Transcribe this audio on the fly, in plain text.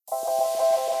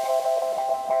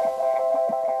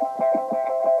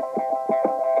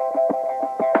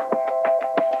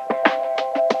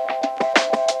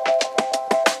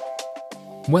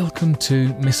Welcome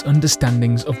to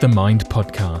Misunderstandings of the Mind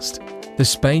podcast, the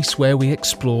space where we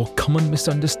explore common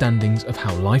misunderstandings of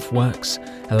how life works,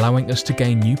 allowing us to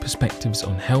gain new perspectives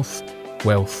on health,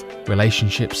 wealth,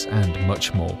 relationships, and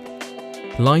much more.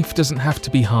 Life doesn't have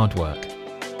to be hard work.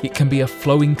 It can be a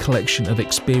flowing collection of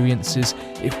experiences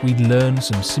if we learn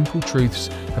some simple truths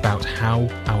about how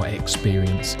our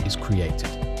experience is created.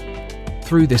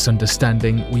 Through this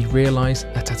understanding, we realise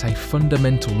that at a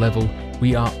fundamental level,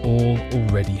 we are all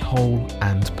already whole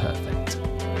and perfect.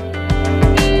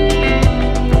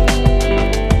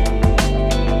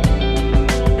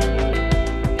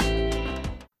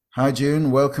 Hi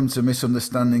June, welcome to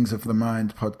Misunderstandings of the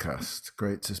Mind podcast.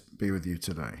 Great to be with you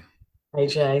today. Hey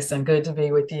Jason, good to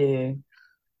be with you.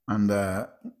 And I've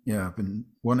been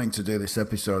wanting to do this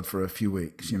episode for a few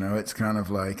weeks. It's kind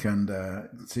of like, and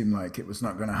it seemed like it was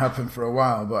not going to happen for a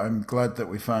while, but I'm glad that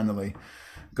we finally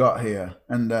got here.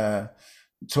 And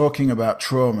talking about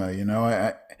trauma,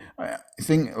 I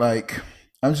think like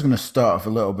I'm just going to start off a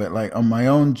little bit like on my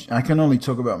own. I can only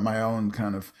talk about my own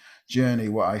kind of journey.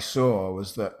 What I saw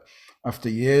was that after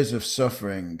years of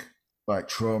suffering, like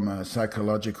trauma,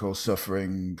 psychological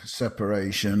suffering,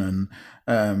 separation,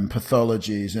 and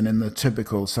pathologies, and in the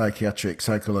typical psychiatric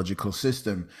psychological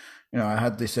system, I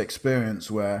had this experience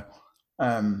where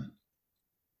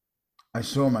I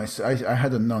saw myself. I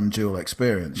had a non-dual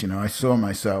experience. I saw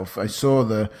myself. I saw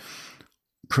the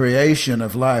creation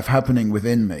of life happening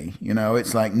within me.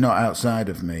 It's like not outside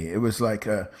of me. It was like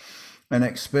an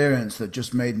experience that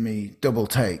just made me double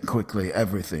take quickly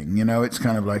everything. It's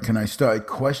kind of like, and I started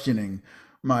questioning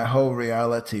my whole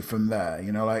reality from there.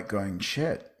 Like going,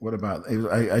 shit. What about?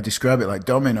 I describe it like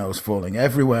dominoes falling.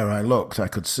 Everywhere I looked, I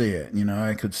could see it.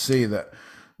 I could see that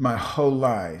my whole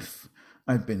life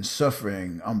I'd been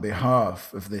suffering on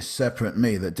behalf of this separate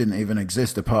me that didn't even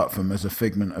exist apart from as a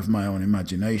figment of my own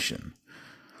imagination.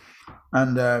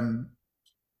 And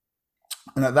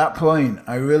at that point,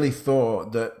 I really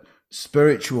thought that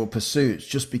spiritual pursuits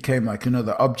just became like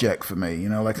another object for me,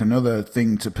 like another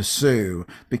thing to pursue,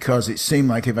 because it seemed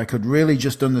like if I could really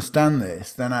just understand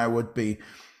this, then I would be,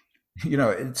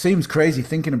 it seems crazy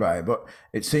thinking about it, but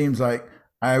it seems like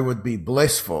I would be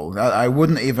blissful. I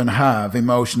wouldn't even have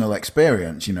emotional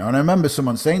experience, And I remember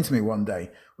someone saying to me one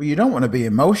day, well, you don't want to be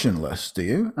emotionless, do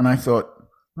you? And I thought,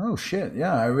 oh shit,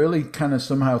 yeah, I really kind of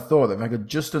somehow thought that if I could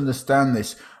just understand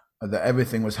this, that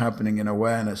everything was happening in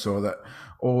awareness, or that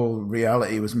all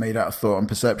reality was made out of thought and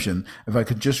perception, if I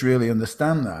could just really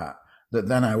understand that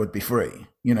then I would be free,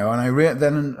 And I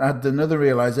then had another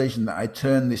realization that I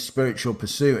turned this spiritual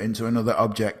pursuit into another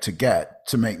object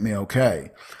to make me okay.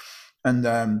 And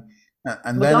then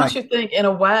you think, in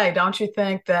a way, don't you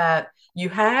think that you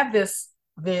have this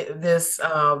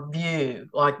view,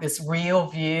 like this real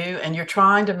view, and you're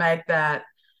trying to make that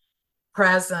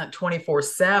present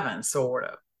 24/7, sort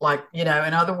of like, in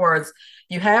other words,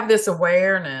 you have this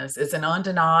awareness, it's an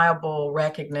undeniable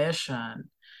recognition,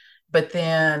 but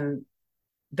then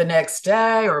the next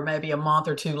day or maybe a month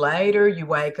or two later, you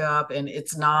wake up and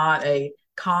it's not a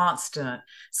constant.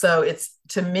 So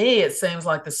to me, it seems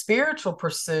like the spiritual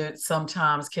pursuit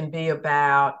sometimes can be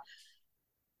about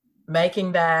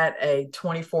making that a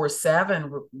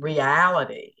 24/7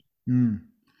 reality.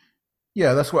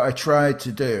 Yeah, that's what I tried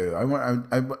to do. I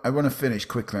want to finish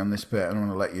quickly on this bit. I want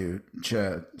to let you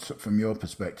share from your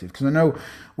perspective, because I know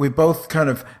we both kind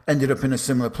of ended up in a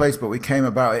similar place, but we came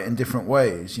about it in different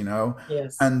ways,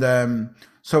 Yes. And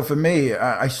so for me,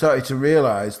 I started to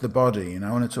realize the body. I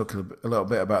want to talk a little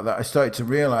bit about that. I started to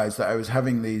realize that I was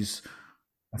having these.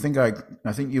 I think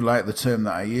you like the term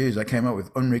that I use. I came up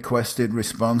with unrequested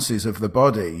responses of the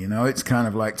body. It's kind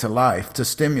of like to life, to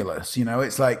stimulus.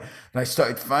 It's like I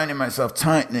started finding myself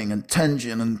tightening and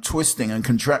tension and twisting and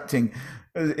contracting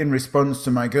in response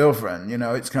to my girlfriend.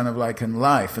 It's kind of like in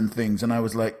life and things. And I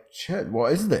was like, shit,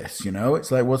 what is this?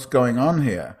 It's like, what's going on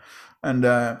here? And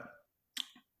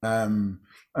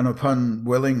upon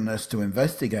willingness to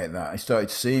investigate that, I started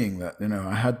seeing that,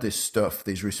 I had this stuff,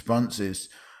 these responses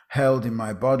held in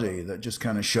my body that just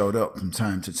kind of showed up from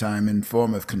time to time in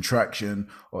form of contraction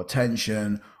or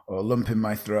tension or lump in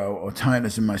my throat or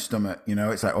tightness in my stomach,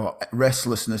 it's like, or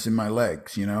restlessness in my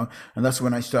legs, and that's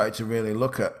when I started to really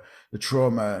look at the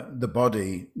trauma, the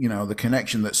body, the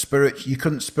connection that you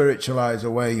couldn't spiritualize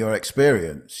away your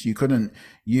experience. You couldn't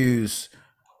use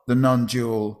the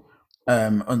non-dual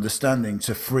understanding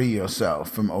to free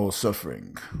yourself from all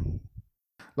suffering.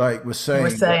 Like we're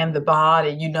saying the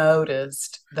body, you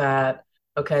noticed that,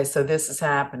 okay, so this is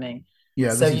happening.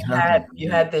 Yeah. So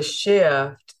you had this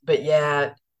shift, but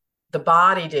yet the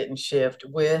body didn't shift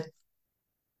with.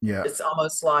 Yeah. It's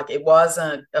almost like it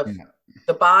wasn't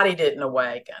the body didn't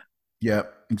awaken. Yeah,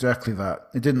 exactly that.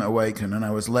 It didn't awaken, and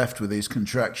I was left with these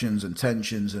contractions and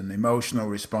tensions and emotional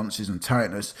responses and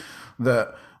tightness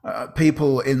that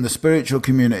people in the spiritual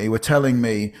community were telling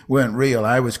me weren't real.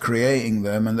 I was creating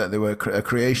them, and that they were a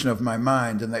creation of my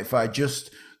mind, and that if I just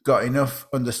got enough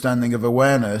understanding of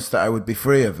awareness, that I would be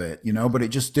free of it, you know. But it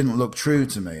just didn't look true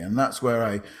to me, and that's where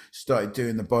I started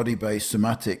doing the body-based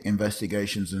somatic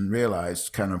investigations and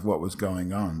realized kind of what was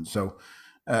going on. So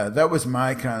that was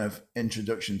my kind of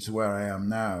introduction to where I am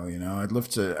now. You know, I'd love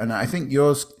to, and I think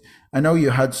yours. I know you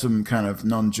had some kind of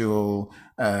non-dual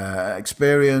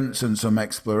experience and some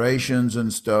explorations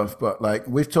and stuff, but like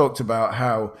we've talked about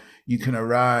how you can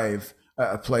arrive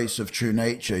at a place of true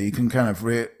nature. You can kind of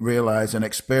realize and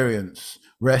experience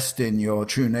rest in your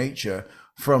true nature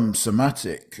from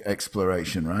somatic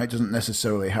exploration, right? It doesn't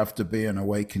necessarily have to be an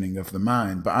awakening of the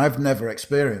mind, but I've never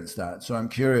experienced that. So I'm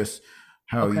curious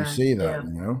how you Okay. see that, Yeah.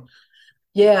 you know?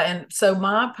 Yeah. And so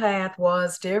my path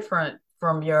was different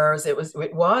from yours. It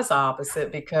was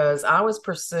opposite because I was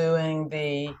pursuing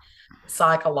the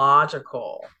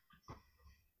psychological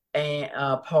and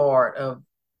part of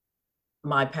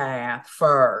my path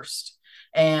first.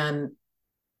 And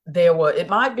it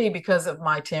might be because of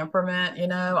my temperament,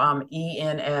 I'm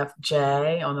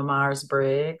ENFJ on the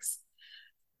Myers-Briggs.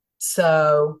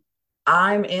 So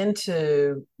I'm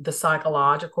into the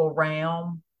psychological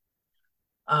realm,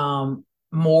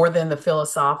 more than the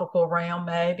philosophical realm,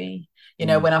 maybe.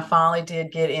 Mm, When I finally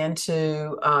did get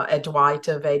into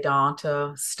Advaita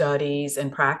Vedanta studies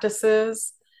and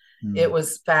practices, it mm,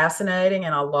 was fascinating,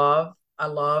 and I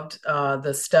loved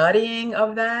the studying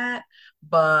of that,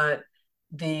 but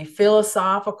the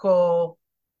philosophical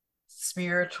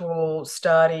spiritual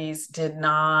studies did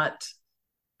not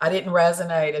I didn't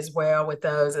resonate as well with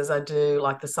those as I do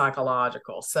like the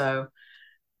psychological. So,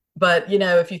 but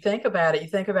if you think about it, you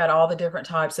think about all the different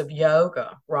types of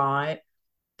yoga, right?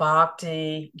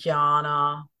 Bhakti,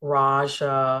 jnana,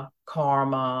 raja,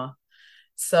 karma.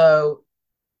 So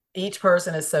each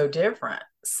person is so different.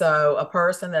 So a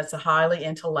person that's a highly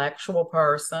intellectual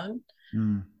person.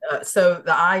 mm, So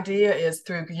the idea is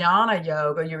through jnana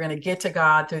yoga, you're going to get to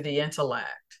God through the intellect.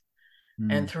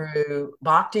 And mm, through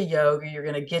bhakti yoga, you're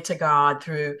going to get to God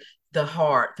through the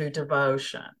heart, through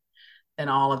devotion and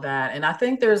all of that. And I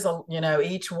think there's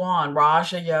each one.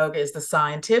 Raja yoga is the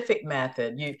scientific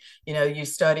method. You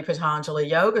study Patanjali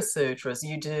Yoga Sutras,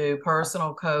 you do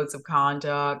personal codes of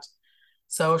conduct,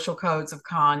 social codes of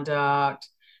conduct,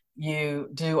 you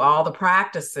do all the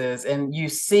practices and you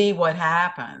see what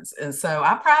happens. And so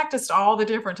I practiced all the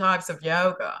different types of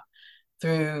yoga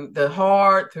through the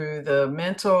heart, through the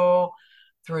mental,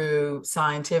 through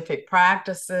scientific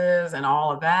practices and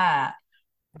all of that.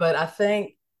 But I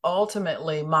think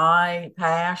ultimately my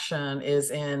passion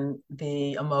is in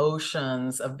the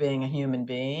emotions of being a human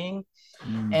being.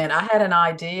 mm, And I had an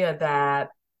idea that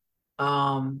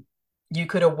um, you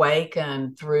could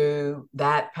awaken through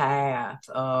that path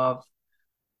of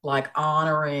like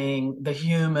honoring the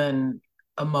human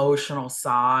emotional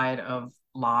side of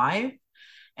life,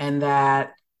 and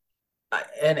that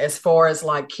and as far as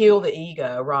like kill the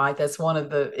ego, right? That's one of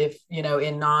the, if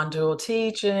in non-dual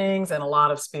teachings and a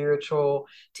lot of spiritual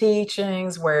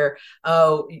teachings where,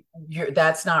 oh,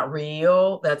 that's not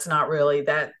real, that's not really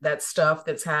that stuff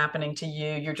that's happening to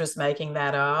you, you're just making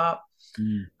that up.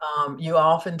 mm, You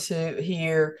often to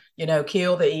hear,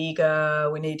 kill the ego,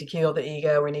 we need to kill the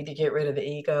ego, we need to get rid of the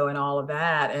ego and all of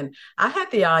that. And I had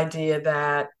the idea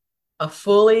that a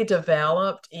fully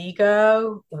developed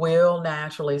ego will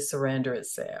naturally surrender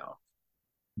itself.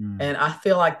 mm, And I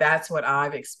feel like that's what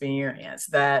I've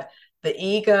experienced, that the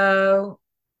ego,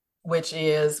 which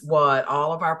is what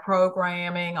all of our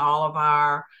programming, all of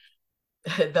our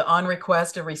the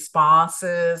unrequested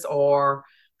responses or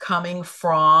coming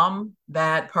from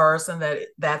that person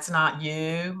that's not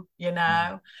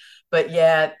mm, but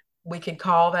yet we could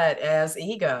call that as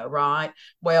ego, right?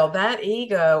 Well, that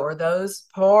ego or those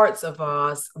parts of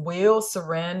us will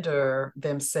surrender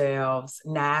themselves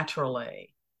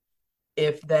naturally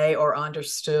if they are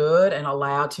understood and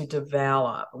allowed to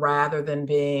develop rather than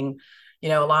being,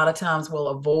 a lot of times we'll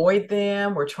avoid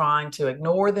them. We're trying to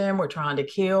ignore them. We're trying to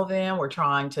kill them. We're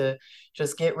trying to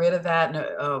just get rid of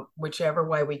that whichever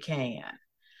way we can.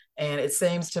 And it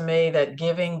seems to me that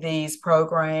giving these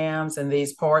programs and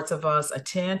these parts of us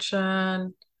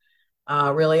attention,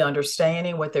 really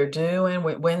understanding what they're doing,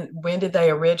 when did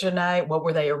they originate? What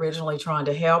were they originally trying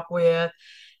to help with?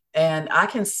 And I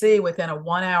can see within a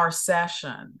 1 hour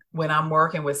session when I'm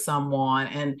working with someone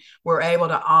and we're able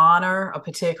to honor a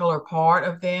particular part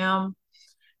of them.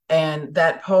 And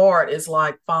that part is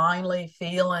like finally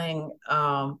feeling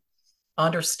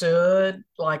understood,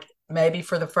 like maybe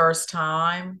for the first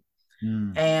time.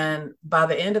 Mm. And by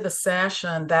the end of the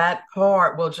session, that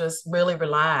part will just really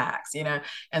relax, you know.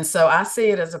 And so I see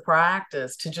it as a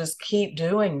practice to just keep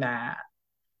doing that,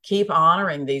 keep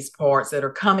honoring these parts that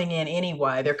are coming in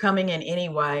anyway. They're coming in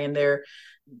anyway, and they're,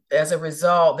 as a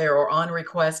result, there are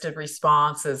unrequested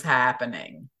responses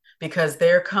happening because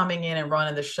they're coming in and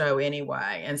running the show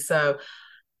anyway. And so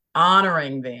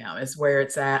honoring them is where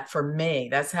it's at for me.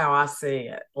 That's how I see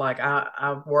it. Like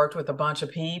I've worked with a bunch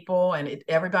of people, and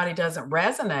everybody doesn't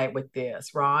resonate with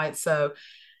this, right? So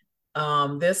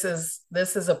this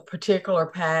is a particular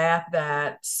path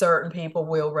that certain people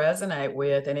will resonate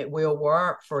with, and it will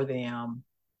work for them.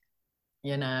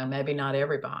 You know, maybe not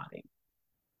everybody.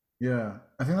 Yeah,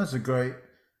 I think that's a great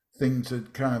thing to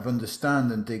kind of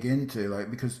understand and dig into,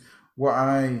 like because what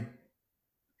I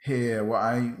hear,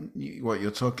 what you're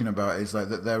talking about is like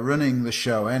that they're running the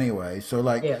show anyway. So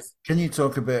like, Yes. can you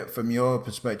talk a bit from your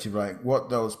perspective, like what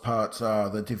those parts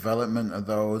are, the development of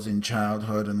those in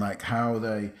childhood, and like how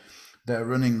they're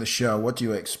running the show? What do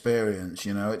you experience?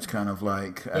 You know, it's kind of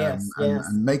like, Yes. Yes.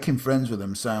 and making friends with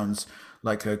them sounds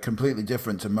like a completely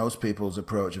different to most people's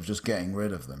approach of just getting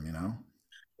rid of them. You know?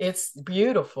 It's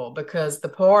beautiful because the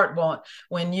part won't,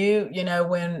 when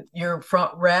when you're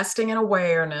resting in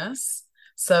awareness.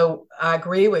 So I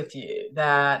agree with you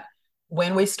that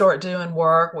when we start doing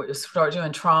work, we start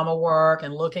doing trauma work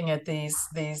and looking at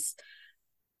these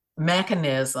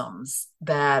mechanisms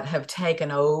that have taken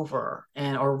over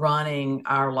and are running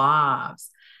our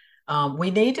lives. We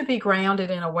need to be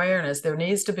grounded in awareness. There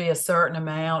needs to be a certain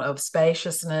amount of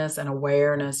spaciousness and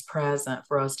awareness present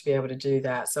for us to be able to do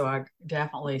that. So I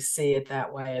definitely see it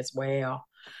that way as well.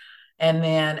 And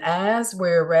then as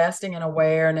we're resting in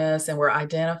awareness and we're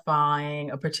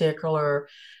identifying a particular,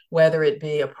 whether it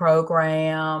be a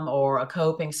program or a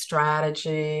coping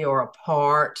strategy or a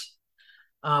part,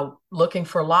 looking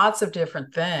for lots of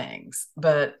different things.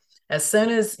 But as soon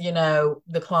as,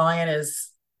 the client is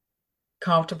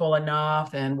comfortable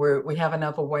enough and we have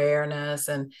enough awareness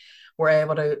and we're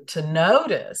able to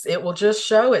notice, it will just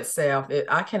show itself.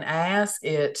 I can ask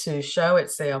it to show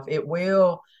itself. It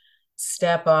will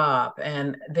step up,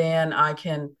 and then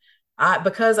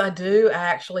because I do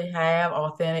actually have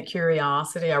authentic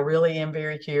curiosity. I really am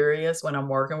very curious when I'm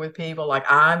working with people.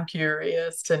 Like, I'm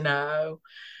curious to know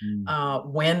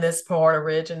Mm. when this part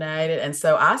originated, and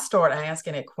so I start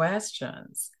asking it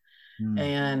questions, Mm.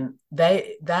 and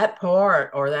that part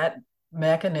or that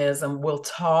mechanism will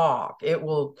talk. It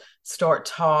will start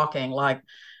talking, like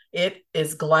it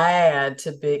is glad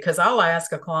to be, because I'll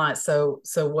ask a client, so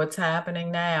what's happening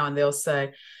now, and they'll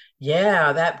say,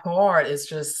 yeah, that part is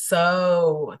just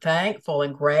so thankful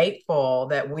and grateful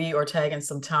that we are taking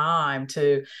some time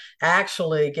to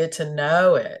actually get to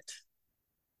know it,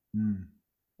 Mm.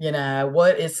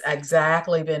 what it's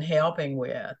exactly been helping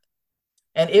with.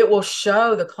 And it will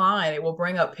show the client, it will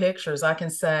bring up pictures. I can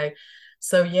say,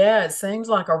 so yeah, it seems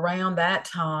like around that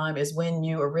time is when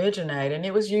you originate. And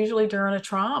it was usually during a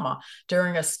trauma,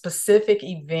 during a specific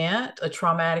event, a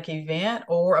traumatic event,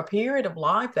 or a period of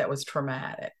life that was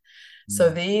traumatic. So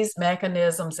Mm. these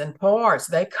mechanisms and parts,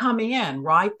 they come in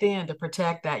right then to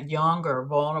protect that younger,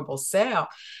 vulnerable self.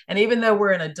 And even though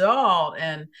we're an adult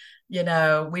and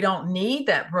we don't need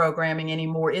that programming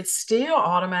anymore, it's still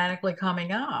automatically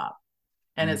coming up.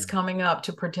 And it's Mm. coming up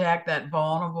to protect that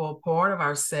vulnerable part of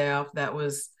ourself that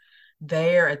was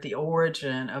there at the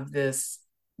origin of this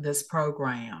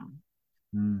program.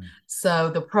 Mm. So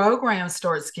the program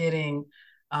starts getting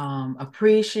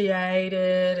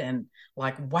appreciated, and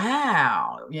like,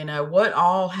 wow, what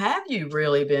all have you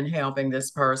really been helping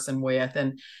this person with?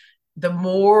 And the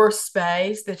more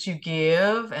space that you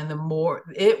give, and the more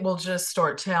it will just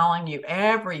start telling you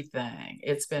everything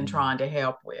it's been Mm. trying to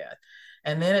help with.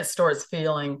 And then it starts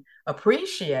feeling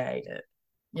appreciated,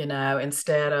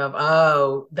 instead of,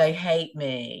 oh, they hate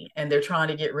me and they're trying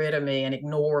to get rid of me and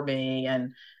ignore me.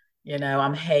 And,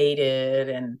 I'm hated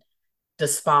and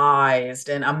despised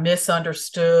and I'm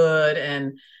misunderstood.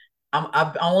 And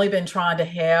I've only been trying to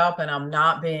help, and I'm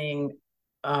not being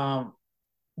um,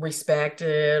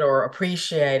 respected or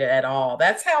appreciated at all.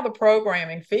 That's how the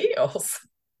programming feels.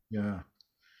 Yeah.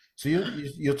 So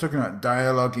you're talking about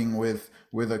dialoguing with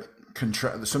a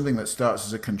something that starts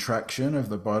as a contraction of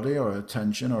the body or a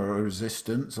tension or a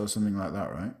resistance or something like that,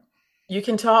 right? You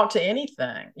can talk to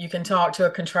anything. You can talk to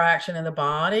a contraction in the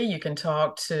body. You can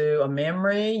talk to a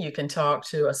memory. You can talk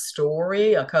to a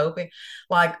story, a coping,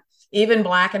 like even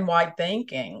black and white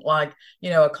thinking. Like,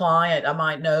 a client, I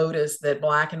might notice that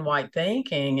black and white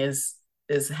thinking is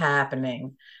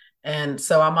happening. And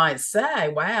so I might say,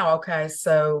 wow, okay,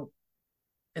 so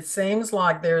it seems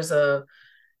like there's a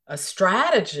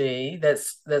strategy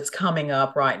that's coming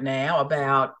up right now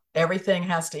about everything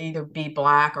has to either be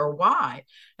black or white.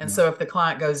 And Yeah. so if the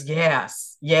client goes,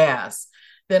 yes, yes,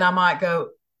 then I might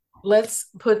go, let's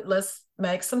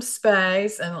make some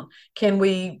space, and can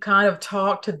we kind of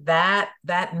talk to that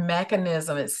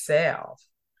mechanism itself?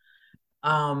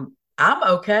 I'm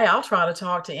okay. I'll try to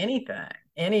talk to anything,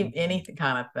 any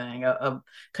kind of thing, a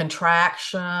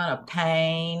contraction, a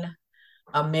pain,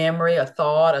 a memory, a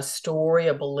thought, a story,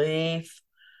 a belief,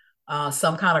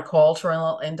 some kind of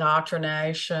cultural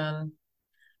indoctrination,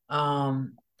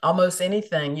 almost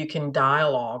anything you can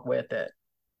dialogue with it.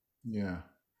 Yeah.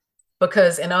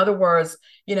 Because, in other words,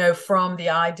 from the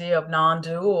idea of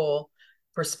non-dual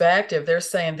perspective, they're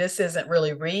saying this isn't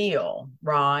really real,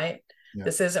 right? Yeah.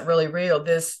 This isn't really real.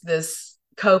 This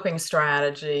coping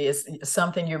strategy is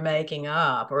something you're making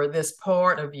up, or this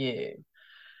part of you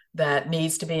that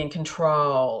needs to be in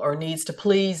control, or needs to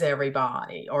please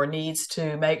everybody, or needs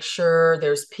to make sure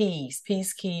there's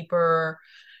peacekeeper,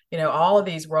 all of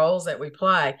these roles that we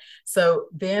play. So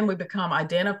then we become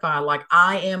identified like,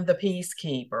 I am the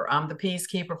peacekeeper. I'm the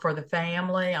peacekeeper for the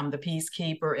family. I'm the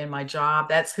peacekeeper in my job.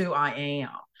 That's who I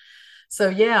am. So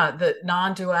yeah, the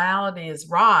non-duality is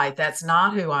right. That's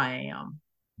not who I am.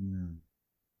 Mm.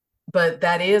 But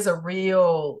that is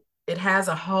it has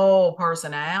a whole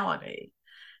personality,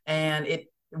 and it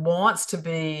wants to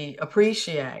be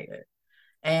appreciated.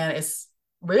 And it's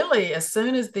really, as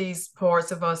soon as these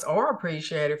parts of us are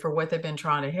appreciated for what they've been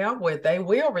trying to help with, they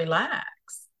will relax.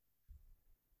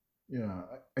 Yeah,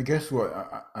 I guess what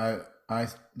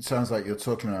it sounds like you're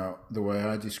talking about the way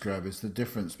I describe is the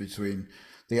difference between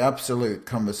the absolute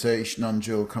conversation,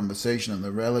 non-dual conversation, and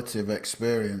the relative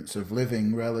experience of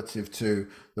living relative to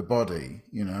the body.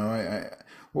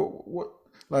 What,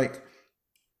 like,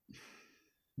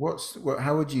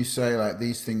 how would you say like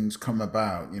these things come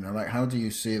about? Like how do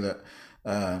you see that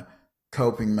uh,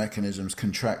 coping mechanisms,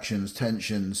 contractions,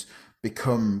 tensions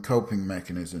become coping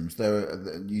mechanisms?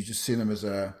 You just see them as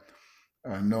a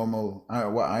normal,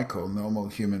 what I call normal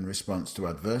human response to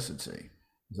adversity.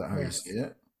 Is that how you see Yes.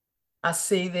 it? I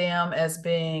see them as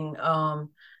being,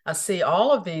 I see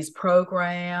all of these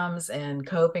programs and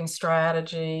coping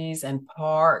strategies and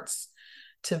parts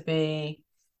to be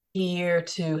here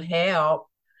to help.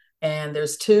 And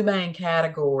there's two main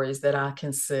categories that I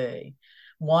can see.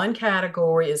 One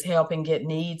category is helping get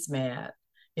needs met,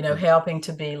 helping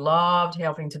to be loved,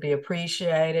 helping to be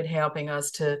appreciated, helping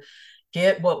us to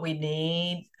get what we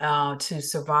need to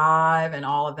survive and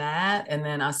all of that. And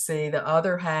then I see the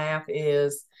other half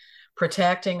is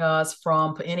protecting us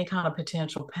from any kind of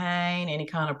potential pain, any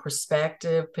kind of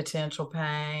prospective potential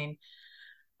pain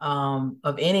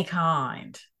of any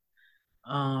kind.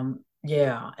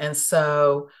 Yeah. And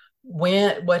so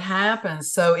what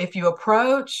happens, so if you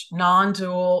approach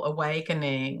non-dual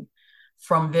awakening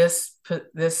from this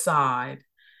side,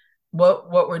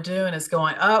 what we're doing is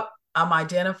going up. I'm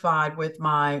identified with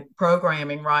my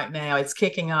programming right now. It's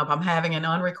kicking up. I'm having an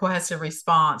unrequested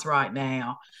response right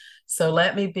now. So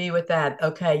let me be with that.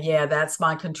 Okay, yeah, that's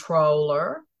my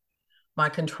controller. My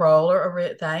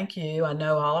controller, thank you. I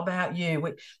know all about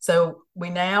you. So we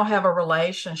now have a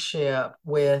relationship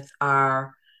with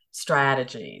our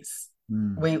strategies.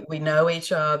 Mm. We know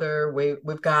each other.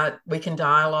 We can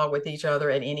dialogue with each other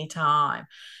at any time.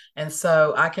 And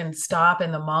so I can stop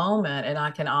in the moment and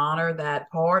I can honor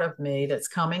that part of me that's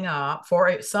coming up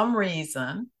for some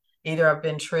reason. Either I've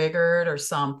been triggered or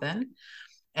something.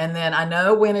 And then I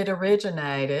know when it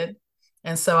originated.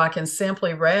 And so I can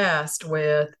simply rest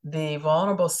with the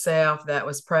vulnerable self that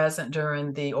was present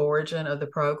during the origin of the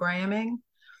programming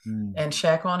Mm. and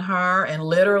check on her and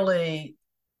literally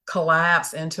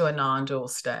collapse into a non-dual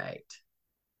state.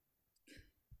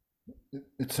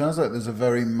 It sounds like there's a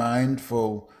very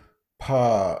mindful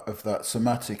part of that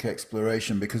somatic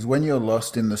exploration because when you're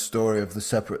lost in the story of the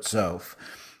separate self,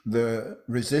 the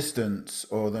resistance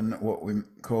or what we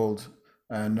called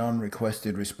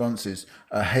non-requested responses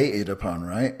are hated upon,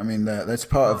 right? I mean, that's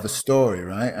part of the story,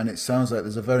 right? And it sounds like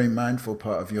there's a very mindful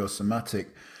part of your somatic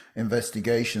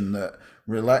investigation that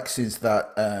relaxes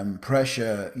that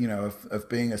pressure, of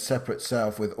being a separate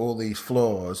self with all these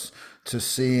flaws to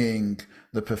seeing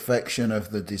the perfection of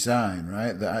the design,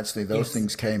 right? That actually those Yes,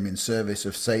 things came in service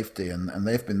of safety and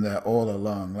they've been there all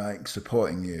along, like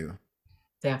supporting you.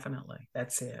 definitely.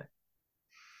 That's it.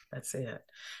 That's it.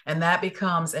 And that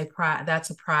becomes that's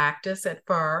a practice at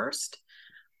first.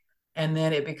 And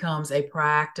then it becomes a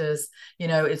practice.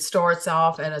 It starts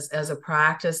off as a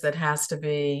practice that has to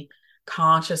be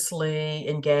consciously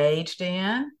engaged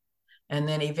in. And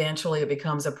then eventually it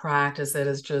becomes a practice that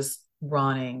is just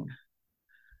running.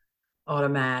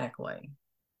 automatically.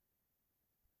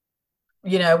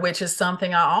 Which is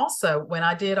something I also, when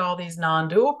I did all these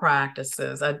non-dual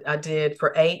practices, I did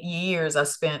for 8 years, I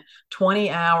spent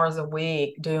 20 hours a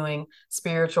week doing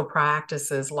spiritual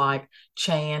practices like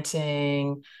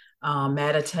chanting,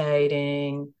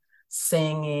 meditating,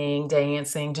 singing,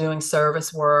 dancing, doing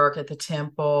service work at the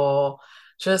temple,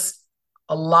 just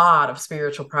a lot of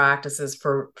spiritual practices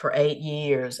for 8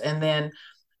 years. And then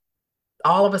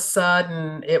all of a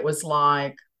sudden it was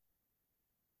like,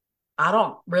 I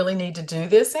don't really need to do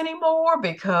this anymore,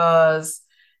 because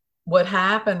what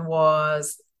happened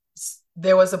was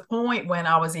there was a point when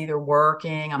I was either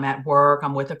working, I'm at work,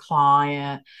 I'm with a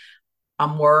client,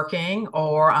 I'm working,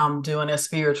 or I'm doing a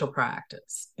spiritual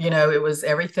practice.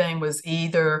 Everything was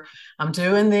either I'm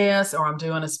doing this or I'm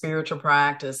doing a spiritual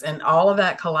practice. And all of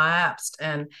that collapsed,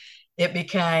 and it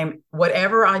became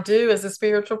whatever I do is a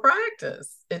spiritual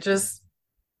practice. It just,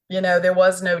 there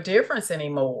was no difference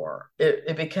anymore.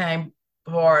 It became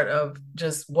part of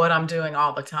just what I'm doing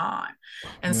all the time.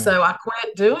 And Yeah. so I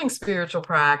quit doing spiritual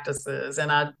practices,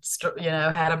 and I,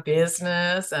 had a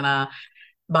business, and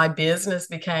my business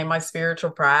became my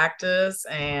spiritual practice,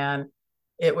 and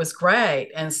it was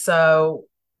great. And so,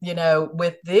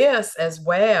 with this as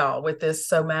well, with this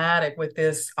somatic, with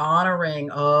this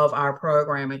honoring of our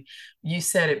programming, you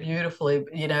said it beautifully,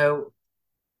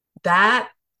 that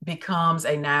becomes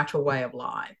a natural way of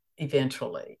life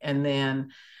eventually. And then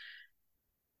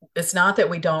it's not that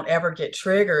we don't ever get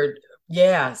triggered.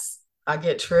 Yes, I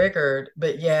get triggered,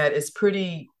 but yet it's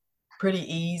pretty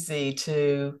easy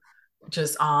to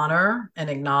just honor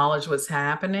and acknowledge what's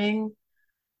happening,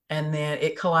 and then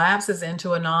it collapses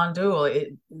into a non-dual.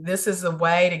 This is a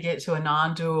way to get to a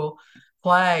non-dual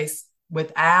place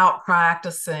without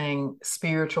practicing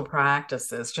spiritual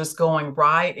practices, just going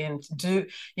right into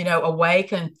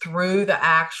awaken through the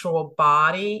actual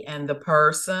body and the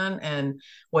person and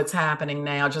what's happening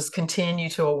now. Just continue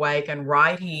to awaken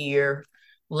right here.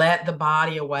 Let the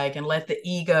body awaken, let the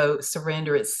ego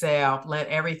surrender itself, let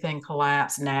everything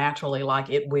collapse naturally like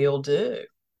it will do.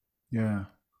 Yeah.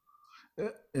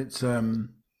 It's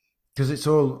because it's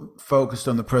all focused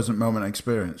on the present moment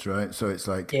experience, right? So it's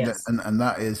like Yes. and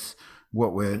that is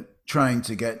what we're trying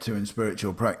to get to in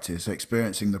spiritual practice,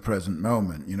 experiencing the present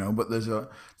moment, but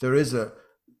there is a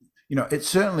it's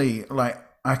certainly like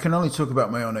I can only talk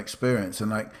about my own experience, and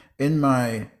like in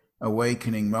my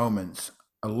awakening moments,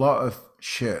 a lot of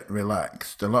shit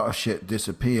relaxed, a lot of shit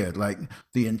disappeared. Like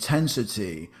the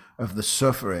intensity of the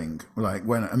suffering, like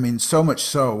when, I mean, so much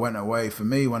so went away for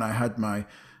me when I had my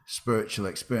spiritual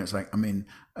experience. Like, I mean,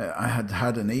 I had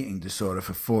had an eating disorder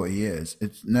for 40 years.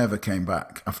 It never came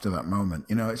back after that moment.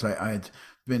 It's like I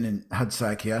had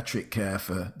psychiatric care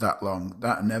for that long.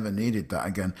 That never needed that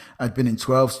again. I'd been in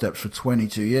 12 steps for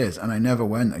 22 years and I never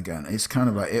went again. It's kind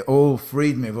of like it all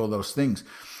freed me of all those things.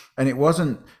 And it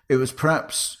was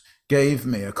perhaps gave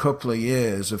me a couple of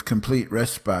years of complete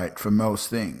respite from most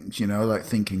things, like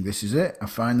thinking this is it. I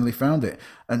finally found it,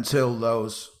 until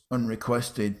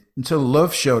until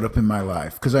love showed up in my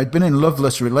life, because I'd been in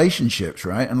loveless relationships,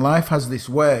 right? And life has this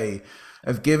way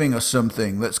of giving us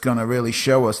something that's going to really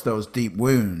show us those deep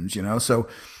wounds, So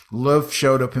love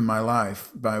showed up in my life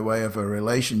by way of a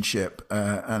relationship.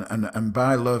 And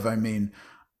by love, I mean,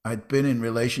 I'd been in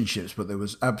relationships, but there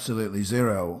was absolutely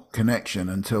zero connection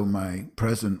until my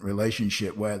present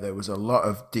relationship, where there was a lot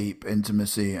of deep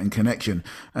intimacy and connection.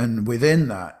 And within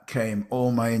that came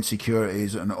all my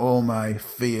insecurities and all my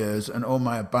fears and all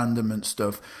my abandonment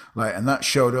stuff. And that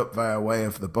showed up via way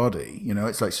of the body.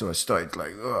 It's like, so I started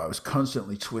I was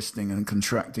constantly twisting and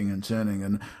contracting and turning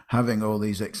and having all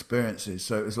these experiences.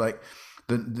 So it was like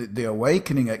the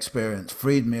awakening experience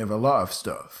freed me of a lot of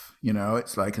stuff.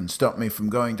 It's like, and stopped me from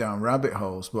going down rabbit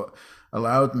holes, but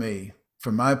allowed me,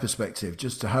 from my perspective,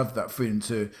 just to have that freedom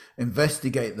to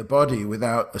investigate the body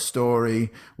without a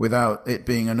story, without it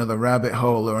being another rabbit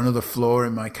hole or another flaw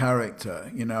in my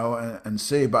character, and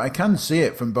see. But I can see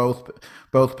it from both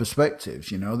perspectives,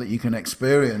 that you can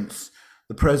experience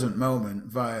the present moment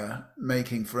via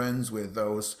making friends with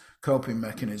those coping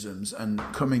mechanisms and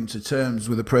coming to terms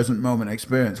with the present moment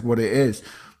experience, what it is,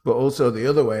 but also the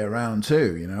other way around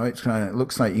too. It's kind of, it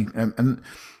looks like and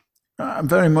I'm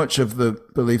very much of the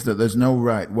belief that there's no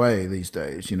right way these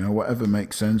days. Whatever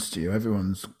makes sense to you,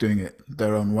 everyone's doing it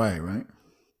their own way, right?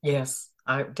 Yes,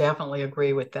 I definitely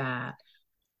agree with that.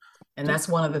 And that's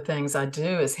one of the things I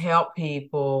do, is help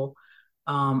people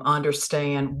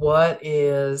understand what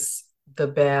is the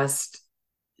best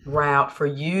route for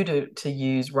you to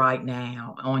use right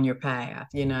now on your path,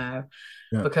 Yeah.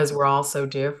 because we're all so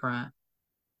different.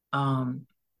 Um,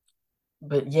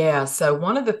 but yeah, so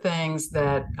one of the things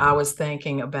that I was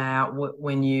thinking about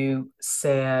when you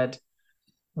said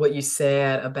what you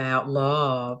said about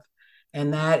love,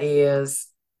 and that is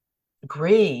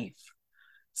grief.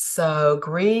 So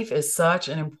grief is such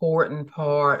an important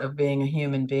part of being a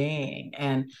human being.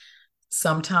 And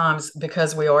sometimes,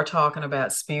 because we are talking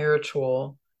about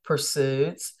spiritual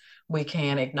pursuits, we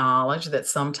can acknowledge that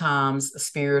sometimes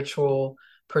spiritual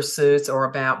pursuits are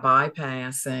about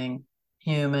bypassing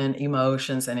human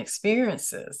emotions and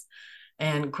experiences.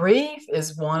 And grief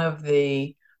is one of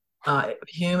the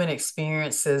human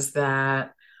experiences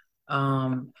that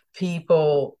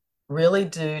people really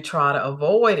do try to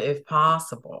avoid if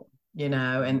possible,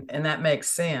 and that makes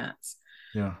sense.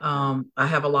 Yeah. I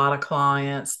have a lot of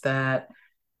clients that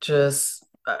just,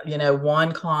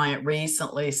 one client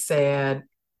recently said,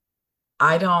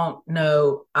 I can't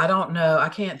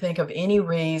think of any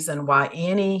reason why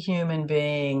any human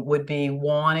being would be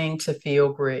wanting to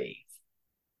feel grief.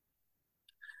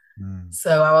 Mm.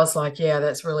 So I was like, yeah,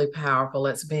 that's really powerful.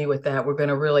 Let's be with that. We're going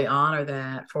to really honor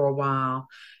that for a while.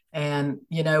 And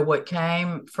what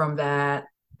came from that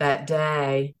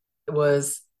day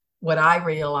was what I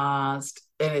realized,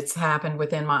 and it's happened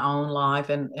within my own life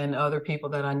and other people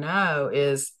that I know,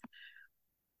 is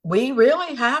we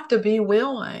really have to be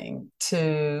willing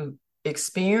to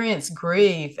experience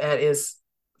grief at its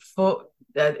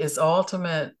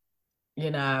ultimate,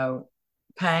 you know,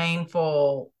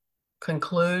 painful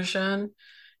conclusion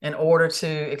in order to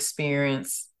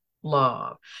experience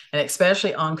love, and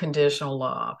especially unconditional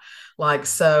love. Like,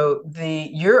 so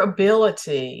your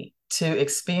ability to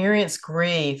experience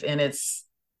grief and it's,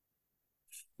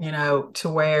 to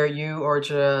where you are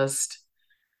just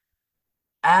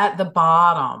at the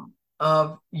bottom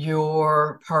of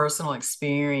your personal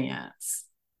experience,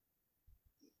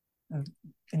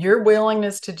 your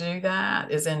willingness to do that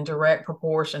is in direct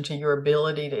proportion to your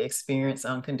ability to experience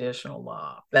unconditional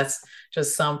love. That's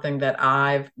just something that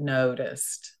I've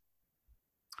noticed.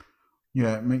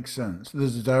 Yeah, it makes sense. It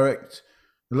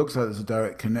looks like there's a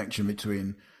direct connection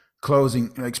between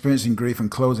experiencing grief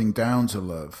and closing down to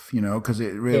love, because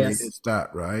it really Yes. is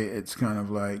that, right? It's kind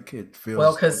of like it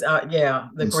Well, feels because yeah,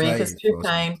 the grief is unsafe too or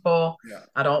something. painful. Yeah.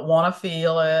 I don't want to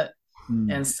feel it.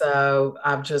 Mm. And so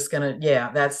I'm just gonna,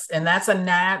 yeah, that's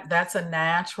a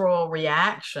natural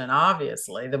reaction.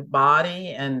 Obviously, the body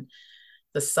and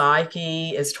the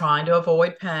psyche is trying to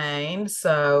avoid pain.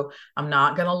 So I'm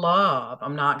not gonna love.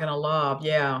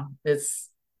 Yeah,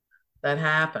 that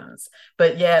happens.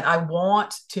 But yet I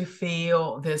want to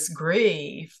feel this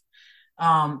grief.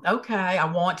 Okay, I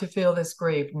want to feel this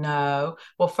grief. No.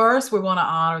 Well, first we want to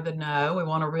honor the no. We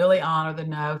want to really honor the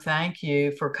no. Thank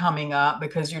you for coming up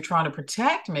because you're trying to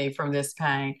protect me from this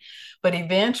pain. But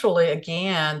eventually,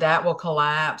 again, that will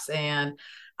collapse. And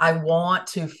I want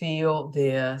to feel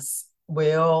this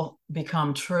will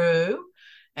become true,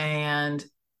 and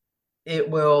it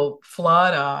will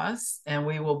flood us, and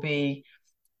we will be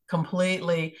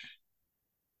completely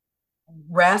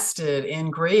rested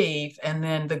in grief, and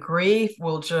then the grief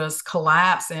will just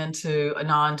collapse into a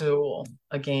non-dual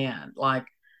again. Like,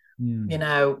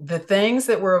 Mm. the things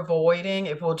that we're avoiding,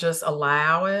 if we'll just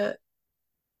allow it,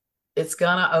 it's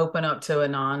gonna open up to a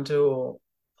non-dual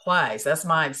place. That's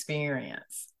my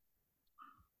experience.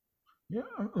 Yeah,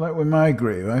 like with my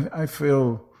grief, I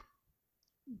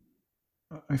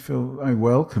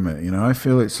welcome it, I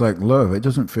feel it's like love. It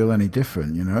doesn't feel any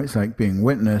different, it's like being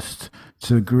witnessed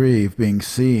to grieve, being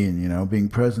seen, being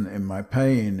present in my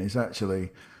pain is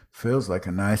actually feels like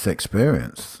a nice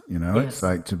experience, it's Yes.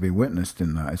 like to be witnessed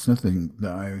in that. It's nothing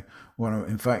that I want to,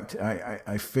 in fact,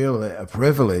 I feel it a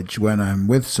privilege when I'm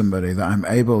with somebody that I'm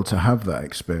able to have that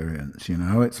experience,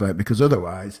 it's like, because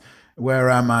otherwise, where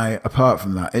am I apart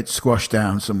from that? It's squashed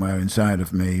down somewhere inside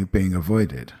of me being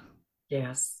avoided.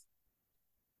 Yes,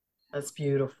 that's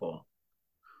beautiful.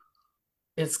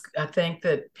 I think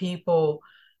that people,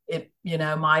 it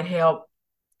might help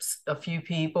a few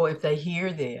people if they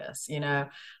hear this.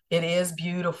 It is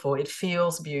beautiful, it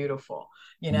feels beautiful.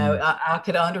 Mm. I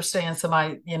could understand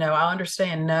somebody, I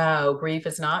understand, no, grief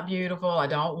is not beautiful, I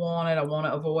don't want it, I want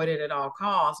to avoid it at all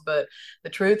costs. But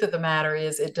the truth of the matter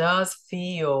is it does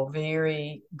feel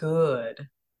very good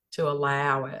to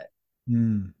allow it.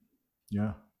 Mm.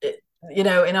 Yeah.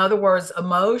 In other words,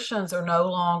 emotions are no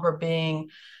longer being,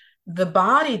 the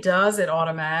body does it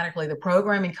automatically. The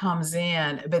programming comes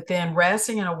in, but then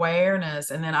resting in awareness.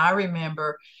 And then I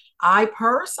remember, I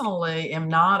personally am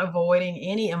not avoiding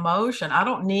any emotion. I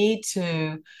don't need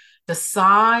to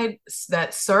decide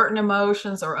that certain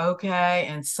emotions are okay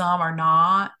and some are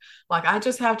not. Like I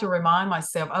just have to remind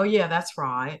myself, oh yeah, that's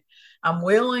right. I'm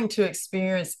willing to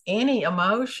experience any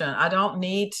emotion. I don't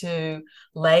need to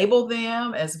label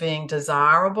them as being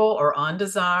desirable or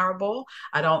undesirable.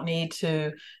 I don't need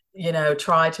to,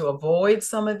 try to avoid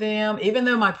some of them, even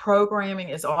though my programming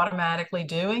is automatically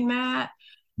doing that.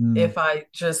 Mm. If I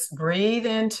just breathe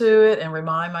into it and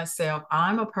remind myself,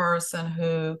 I'm a person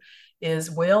who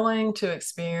is willing to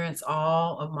experience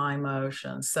all of my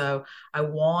emotions. So I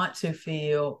want to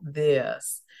feel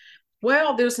this.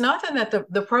 Well, there's nothing that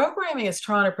the programming is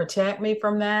trying to protect me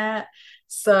from that.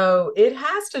 So it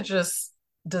has to just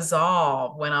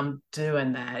dissolve when I'm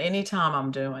doing that. Anytime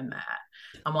I'm doing that,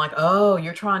 I'm like, oh,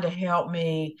 you're trying to help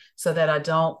me so that I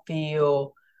don't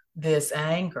feel this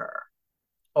anger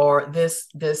or this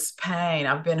pain.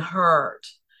 I've been hurt,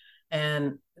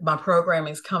 and my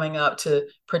programming is coming up to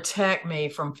protect me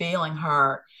from feeling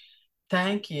hurt.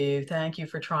 Thank you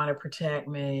for trying to protect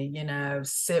me.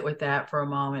 Sit with that for a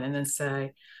moment and then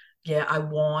say, yeah, I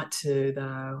want to,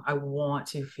 though. I want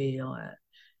to feel it.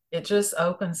 It just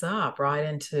opens up right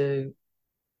into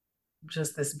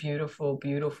just this beautiful,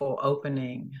 beautiful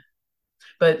opening.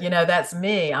 But that's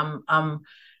me. I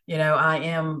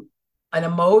am an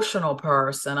emotional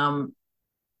person.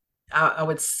 I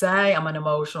would say I'm an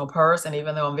emotional person,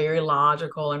 even though I'm very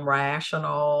logical and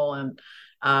rational, and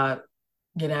uh,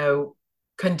 you know,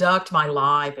 conduct my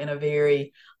life in a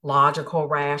very logical,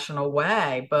 rational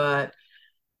way. But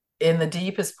in the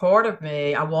deepest part of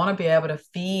me, I want to be able to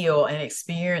feel and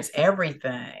experience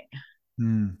everything.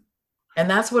 Mm. And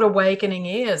that's what awakening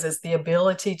is the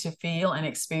ability to feel and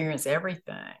experience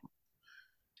everything.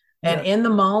 And Yeah. in the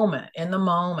moment,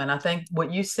 I think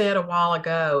what you said a while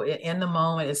ago, in the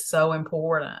moment is so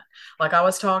important. Like I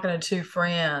was talking to two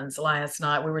friends last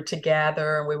night. We were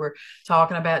together and we were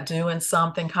talking about doing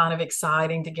something kind of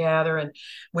exciting together. And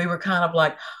we were kind of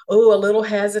like, oh, a little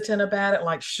hesitant about it.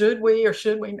 Like, should we or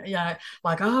should we?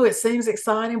 Like, oh, it seems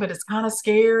exciting, but it's kind of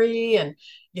scary. And,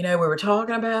 we were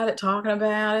talking about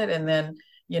it. And then,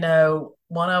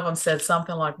 one of them said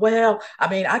something like, well, I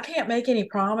mean, I can't make any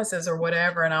promises or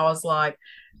whatever. And I was like,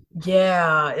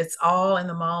 yeah, it's all in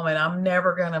the moment. I'm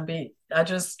never going to I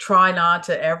just try not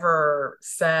to ever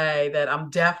say that I'm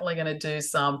definitely going to do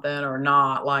something or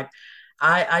not. Like,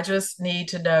 I just need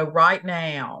to know right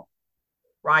now,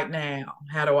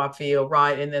 how do I feel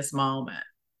right in this moment?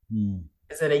 Mm.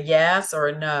 Is it a yes or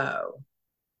a no?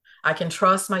 I can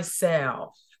trust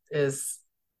myself is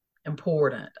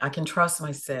important. I can trust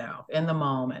myself in the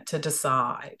moment to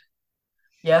decide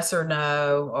yes or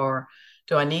no, or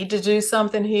do I need to do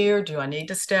something here? Do I need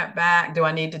to step back? Do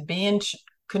I need to be in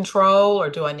control or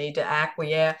do I need to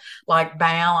acquiesce? Like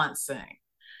balancing,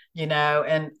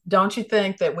 and don't you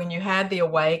think that when you had the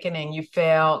awakening, you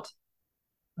felt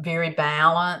very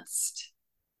balanced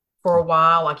for a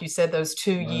while? Like you said, those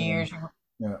 2 years, you were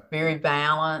Yeah. very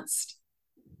balanced.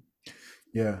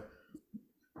 Yeah.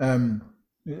 Um,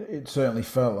 it certainly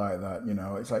felt like that,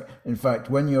 It's like, in fact,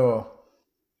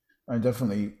 I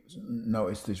definitely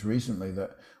noticed this recently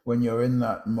that when you're in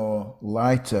that more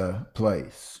lighter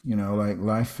place, like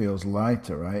life feels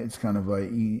lighter, right? It's kind of like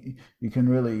you can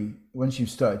really, once you've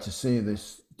started to see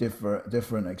this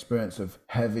different experience of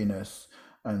heaviness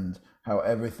and how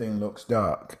everything looks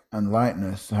dark and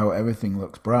lightness, how everything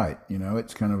looks bright,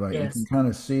 it's kind of like you can Yes. kind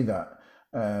of see that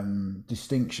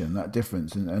distinction, that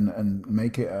difference, and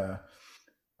make it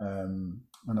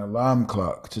an alarm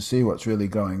clock to see what's really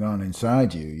going on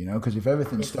inside you, because if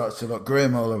everything Yes. starts to look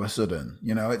grim all of a sudden,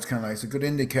 it's kind of like it's a good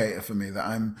indicator for me that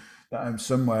I'm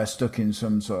somewhere stuck in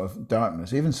some sort of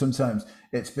darkness. Even sometimes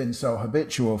it's been so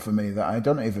habitual for me that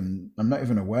I'm not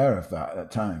even aware of that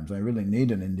at times. I really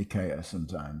need an indicator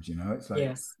sometimes, it's like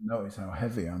Yes. notice how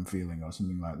heavy I'm feeling or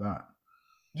something like that.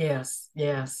 Yes.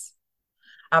 Yes.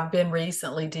 I've been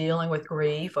recently dealing with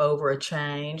grief over a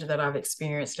change that I've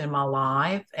experienced in my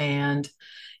life. And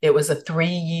it was a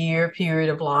 3-year period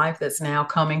of life that's now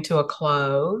coming to a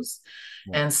close.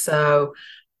 Yeah. And so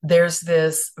there's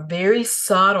this very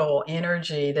subtle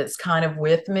energy that's kind of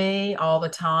with me all the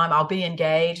time. I'll be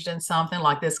engaged in something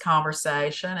like this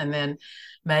conversation, and then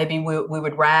maybe we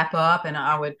would wrap up and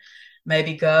I would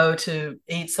maybe go to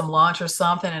eat some lunch or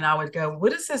something, and I would go,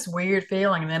 what is this weird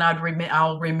feeling? And then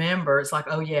I'll remember, it's like,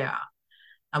 oh yeah,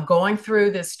 I'm going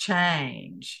through this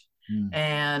change. Mm.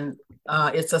 And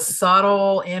it's a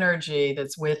subtle energy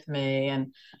that's with me.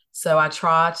 And so I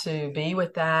try to be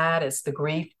with that. It's the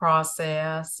grief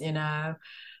process.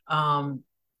 Um,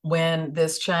 when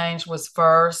this change was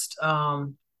first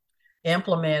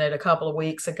implemented a couple of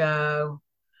weeks ago,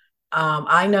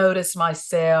 I noticed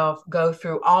myself go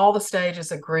through all the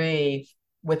stages of grief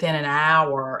within an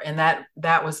hour, and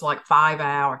that was like 5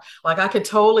 hours. Like I could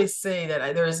totally see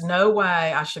that there is no way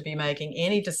I should be making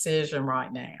any decision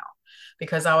right now,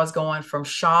 because I was going from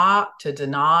shock to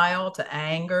denial to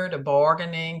anger to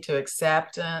bargaining to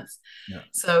acceptance. Yeah.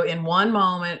 So in one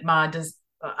moment,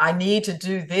 I need to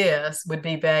do this would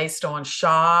be based on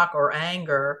shock or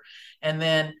anger, and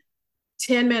then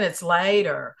 10 minutes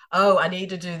later, oh, I need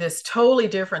to do this totally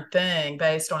different thing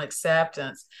based on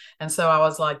acceptance. And so I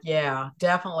was like, yeah,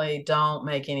 definitely don't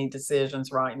make any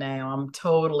decisions right now. I'm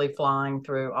totally flying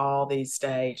through all these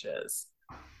stages,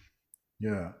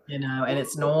 Yeah. and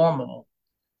it's normal.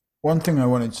 One thing I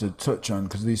wanted to touch on,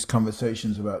 because these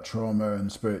conversations about trauma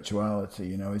and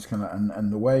spirituality, is kind of,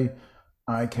 and the way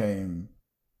I came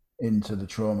into the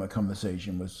trauma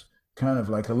conversation was kind of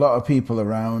like a lot of people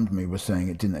around me were saying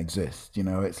it didn't exist.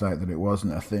 It's like that it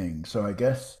wasn't a thing. So I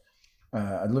guess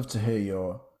I'd love to hear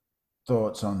your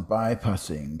thoughts on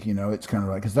bypassing. It's kind of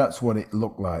like, because that's what it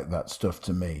looked like, that stuff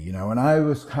to me. And I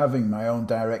was having my own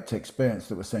direct experience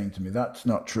that was saying to me, that's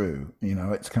not true.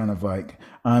 It's kind of like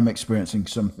I'm experiencing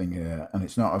something here and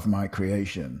it's not of my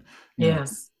creation. you know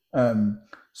Yes. um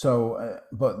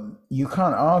but you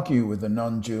can't argue with the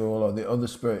non-dual or the other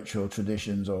spiritual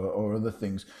traditions, or other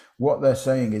things. What they're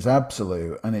saying is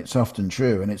absolute, and it's often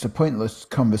true, and it's a pointless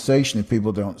conversation if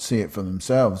people don't see it for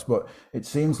themselves. But it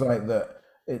seems like that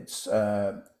it's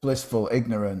blissful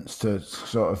ignorance to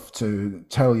sort of to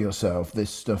tell yourself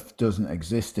this stuff doesn't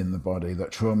exist in the body,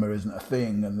 that trauma isn't a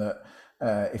thing, and that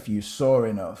if you saw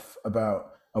enough about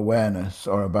awareness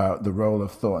or about the role of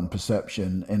thought and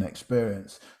perception in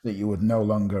experience, that you would no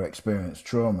longer experience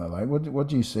trauma. Like, what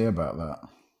do you say about that?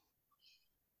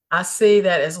 I see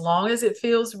that as long as it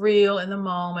feels real in the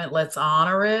moment, let's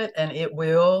honor it, and it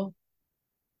will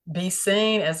be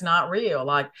seen as not real.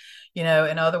 Like, in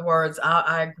other words,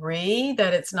 I agree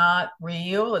that it's not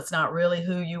real. It's not really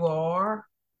who you are.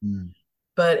 Mm,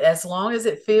 But as long as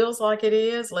it feels like it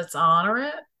is, let's honor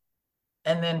it.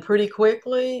 And then pretty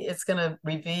quickly, it's going to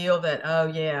reveal that, oh,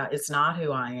 yeah, it's not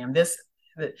who I am.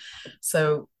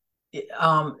 So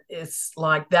it's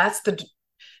like that's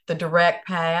the direct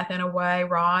path in a way,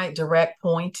 right? Direct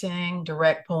pointing,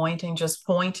 just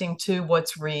pointing to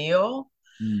what's real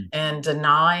mm, and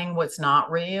denying what's not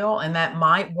real. And that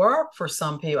might work for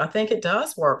some people. I think it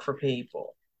does work for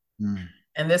people. mm.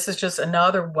 And this is just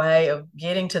another way of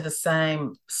getting to the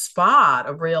same spot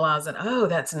of realizing, oh,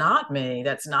 that's not me.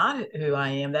 That's not who I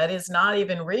am. That is not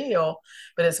even real.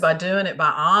 But it's by doing it, by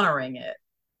honoring it.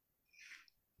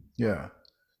 Yeah.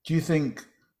 Do you think,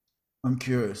 I'm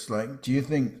curious, like, do you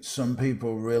think some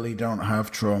people really don't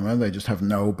have trauma? They just have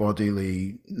no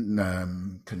bodily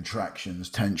contractions,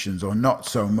 tensions, or not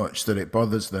so much that it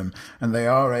bothers them, and they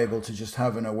are able to just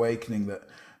have an awakening that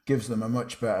gives them a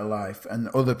much better life. And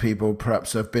other people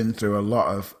perhaps have been through a lot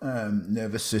of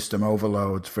nervous system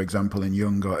overload, for example, in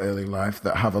young or early life,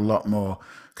 that have a lot more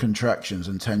contractions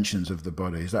and tensions of the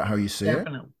body. Is that how you see it?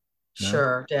 Definitely. Yeah.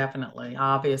 Sure, definitely.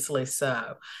 Obviously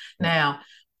so. Yeah.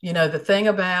 Now, the thing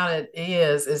about it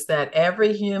is that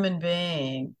every human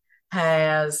being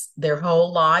has their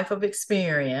whole life of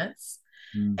experience,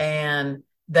 Mm, and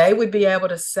they would be able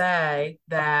to say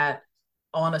that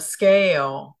on a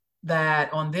scale,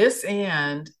 that on this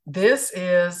end, this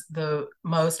is the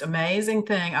most amazing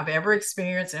thing I've ever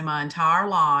experienced in my entire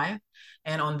life.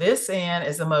 And on this end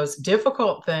is the most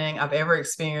difficult thing I've ever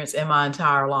experienced in my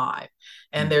entire life.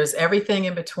 And mm, there's everything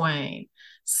in between.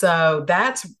 So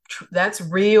that's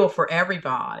real for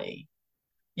everybody.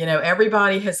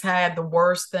 Everybody has had the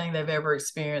worst thing they've ever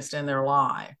experienced in their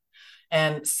life.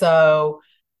 And so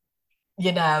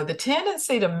the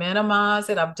tendency to minimize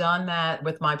it, I've done that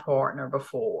with my partner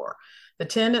before. The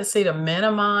tendency to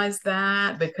minimize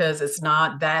that because it's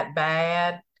not that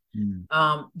bad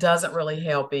mm. doesn't really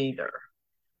help either.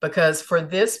 Because for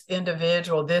this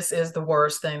individual, this is the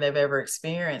worst thing they've ever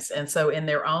experienced. And so, in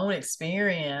their own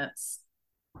experience,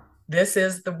 this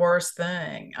is the worst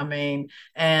thing. I mean,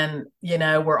 and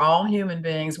we're all human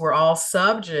beings. We're all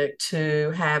subject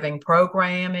to having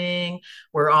programming.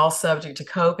 We're all subject to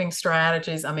coping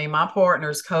strategies. I mean, my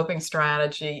partner's coping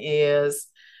strategy is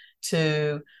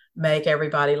to make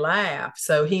everybody laugh.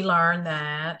 So he learned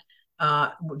that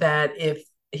if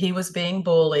he was being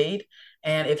bullied,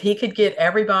 and if he could get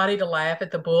everybody to laugh at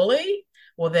the bully,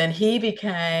 well, then he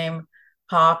became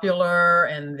popular,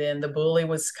 and then the bully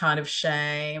was kind of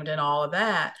shamed and all of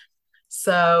that.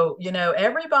 So,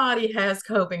 everybody has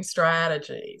coping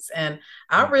strategies. And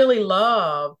I really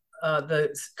love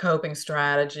the coping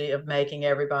strategy of making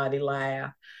everybody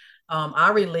laugh.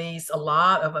 I release a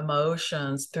lot of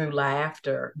emotions through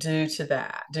laughter due to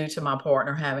that, due to my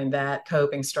partner having that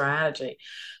coping strategy.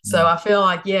 So Mm. I feel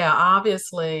like, yeah,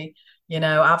 obviously,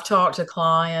 I've talked to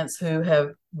clients who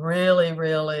have really,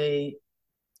 really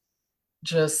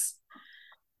just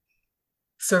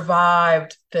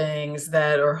survived things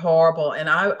that are horrible. And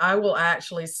I will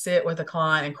actually sit with a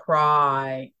client and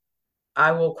cry.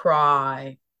 I will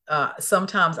cry.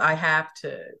 Sometimes I have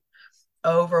to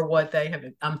over what they have.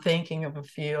 I'm thinking of a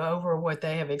few over what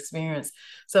they have experienced.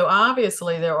 So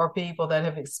obviously there are people that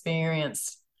have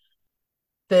experienced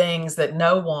things that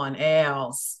no one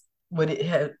else would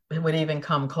even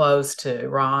come close to,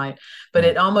 right? But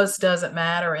Yeah. it almost doesn't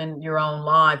matter in your own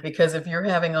life, because if you're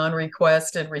having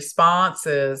unrequested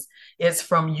responses, it's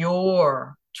from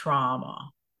your trauma.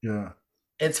 Yeah.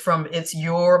 It's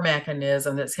your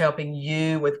mechanism that's helping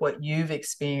you with what you've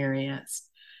experienced.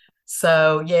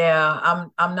 So yeah,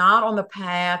 I'm not on the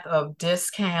path of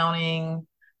discounting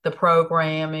the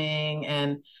programming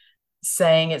and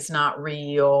saying it's not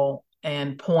real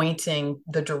and pointing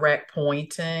the direct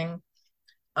pointing.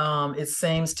 It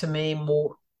seems to me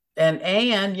more, and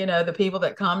the people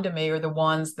that come to me are the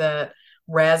ones that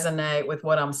resonate with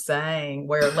what I'm saying,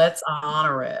 where let's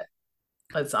honor it,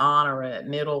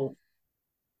 and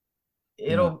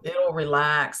Yeah. it'll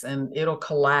relax and it'll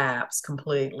collapse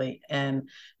completely, and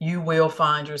you will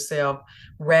find yourself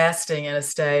resting in a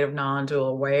state of non-dual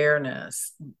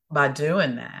awareness by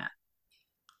doing that.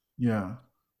 Yeah.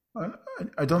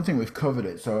 I don't think we've covered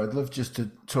it, so I'd love just to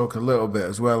talk a little bit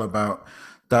as well about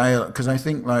dialogue, because I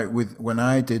think like with when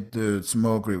I did the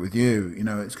small group with you,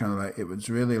 it's kind of like it was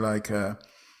really like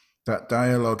that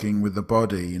dialoguing with the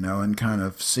body, and kind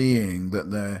of seeing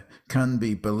that there can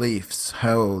be beliefs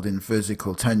held in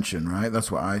physical tension, right? That's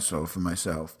what I saw for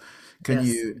myself.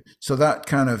 Yes. So that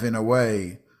kind of in a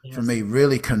way, for Yes. me,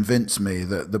 really convinced me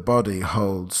that the body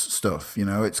holds stuff,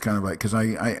 it's kind of like, because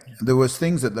there was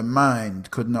things that the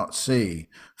mind could not see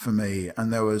for me.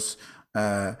 And there was,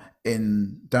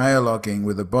 in dialoguing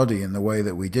with the body in the way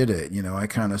that we did it, I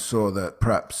kind of saw that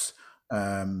perhaps,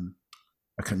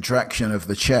 a contraction of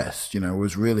the chest,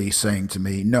 was really saying to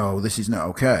me, no, this is not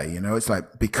okay. It's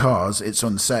like, because it's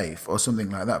unsafe or something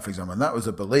like that, for example. And that was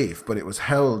a belief, but it was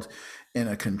held in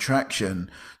a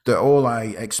contraction that all I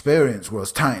experienced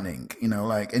was tightening,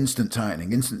 like instant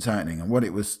tightening, instant tightening. And what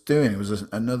it was doing, it was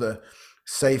another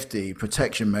safety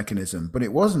protection mechanism, but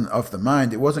it wasn't of the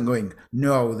mind. It wasn't going,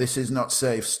 no, this is not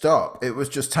safe, stop. It was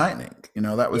just tightening,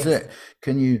 that was Yes. it.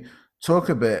 Can you talk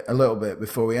a little bit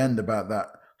before we end about that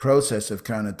process of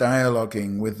kind of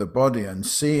dialoguing with the body and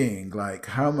seeing like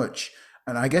how much,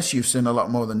 and I guess you've seen a lot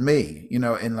more than me,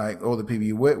 in like all the people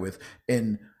you work with,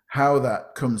 in how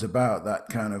that comes about, that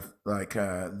kind of like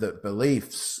the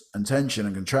beliefs and tension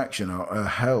and contraction are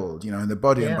held, in the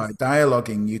body, and by Yes.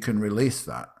 dialoguing you can release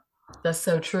that. That's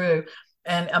so true.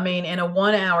 And I mean, in a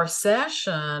 1 hour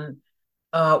session,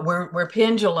 we're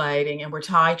pendulating and we're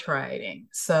titrating.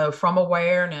 So from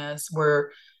awareness, we're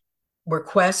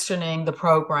questioning the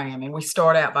programming. We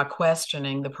start out by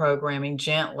questioning the programming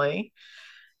gently,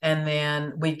 and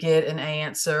then we get an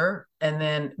answer, and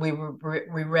then we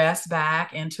rest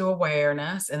back into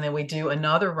awareness, and then we do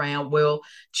another round. We'll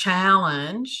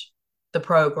challenge the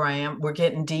program. We're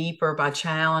getting deeper by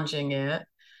challenging it.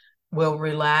 We'll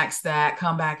relax that,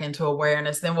 come back into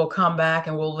awareness. Then we'll come back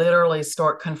and we'll literally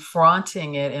start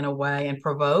confronting it in a way and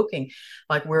provoking,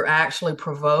 like we're actually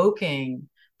provoking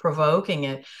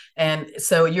it. And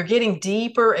so you're getting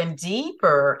deeper and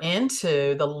deeper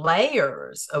into the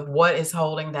layers of what is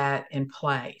holding that in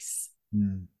place.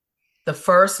 Mm. The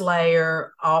first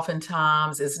layer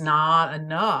oftentimes is not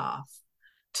enough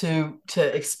to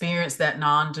experience that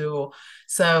non-dual.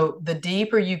 So the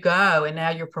deeper you go, and now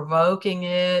you're provoking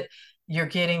it, you're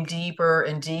getting deeper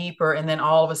and deeper, and then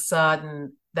all of a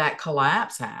sudden that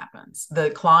collapse happens.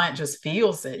 The client just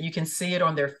feels it. You can see it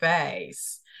on their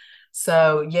face.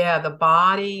 So yeah, the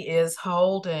body is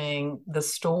holding the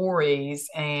stories,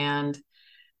 and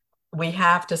we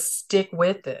have to stick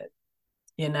with it,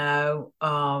 you know,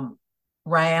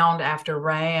 round after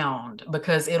round,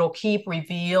 because it'll keep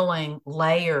revealing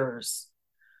layers,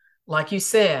 like you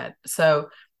said. So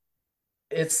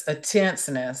it's a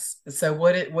tenseness. So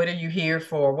what are you here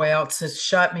for? Well, to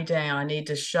shut me down. I need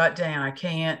to shut down. I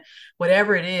can't,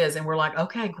 whatever it is. And we're like,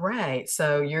 okay, great.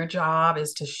 So your job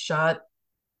is to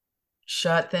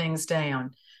shut things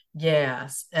down.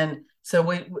 Yes. And so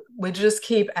we just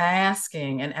keep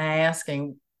asking and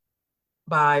asking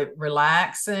by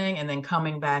relaxing and then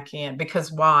coming back in.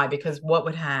 Because why? Because what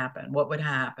would happen,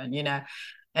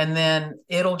 and then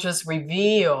it'll just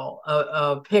reveal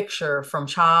a picture from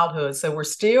childhood. So we're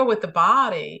still with the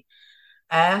body,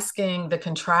 asking the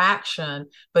contraction,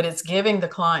 but it's giving the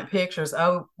client pictures.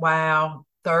 Oh, wow,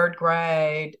 third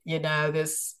grade,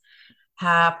 this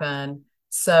happened.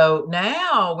 So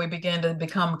now we begin to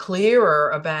become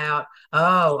clearer about,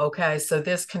 oh, okay, so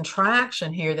this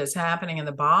contraction here that's happening in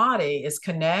the body is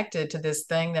connected to this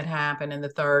thing that happened in the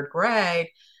third grade.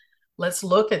 Let's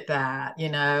look at that.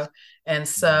 And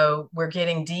so we're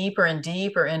getting deeper and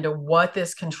deeper into what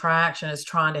this contraction is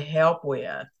trying to help with.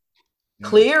 Yeah.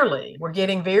 Clearly, we're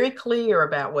getting very clear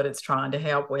about what it's trying to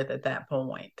help with at that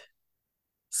point.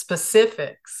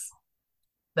 Specifics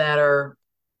that are,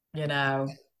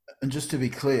 And just to be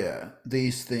clear,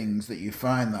 these things that you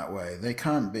find that way, they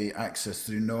can't be accessed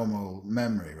through normal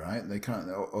memory, right? They can't,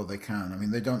 or they can. I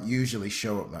mean, they don't usually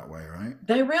show up that way, right?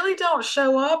 They really don't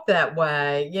show up that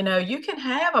way. You can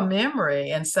have a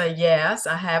memory and say, yes,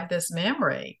 I have this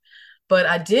memory, but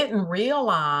I didn't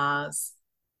realize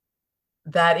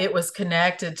that it was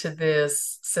connected to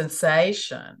this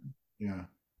sensation. Yeah.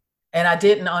 And I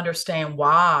didn't understand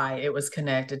why it was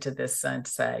connected to this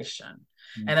sensation.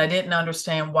 And I didn't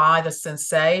understand why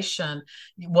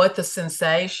what the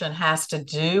sensation has to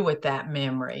do with that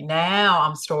memory. Now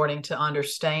I'm starting to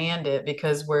understand it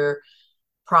because we're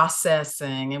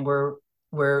processing and we're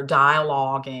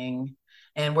dialoguing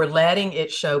and we're letting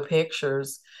it show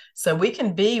pictures. So we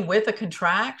can be with a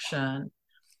contraction,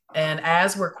 and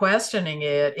as we're questioning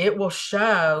it, it will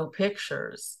show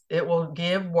pictures. It will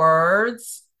give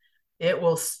words. It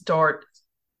will start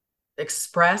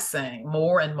expressing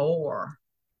more and more.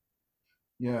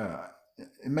 Yeah,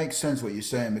 it makes sense what you're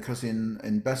saying because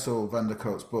in Bessel van der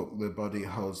Kolk's book, The Body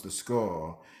Holds the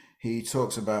Score, he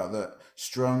talks about that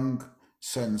strong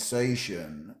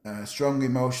sensation, strong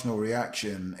emotional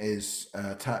reaction is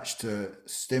attached to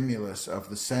stimulus of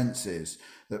the senses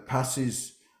that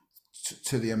passes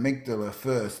to the amygdala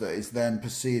first, that is then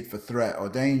perceived for threat or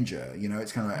danger.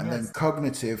 It's kind of like, and then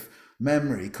cognitive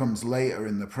memory comes later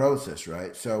in the process,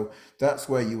 right? So that's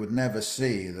where you would never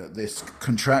see that this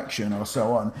contraction or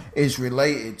so on is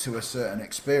related to a certain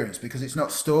experience because it's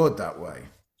not stored that way.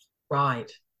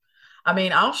 Right. I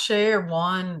mean, I'll share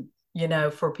one,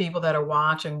 for people that are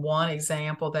watching, one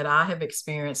example that I have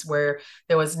experienced where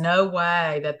there was no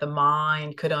way that the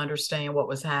mind could understand what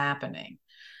was happening.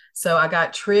 So I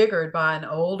got triggered by an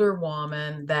older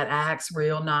woman that acts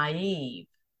real naive.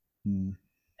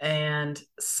 And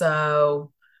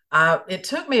so it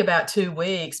took me about 2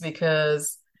 weeks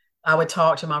because I would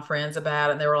talk to my friends about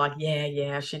it and they were like,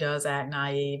 yeah, she does act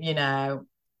naive.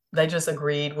 They just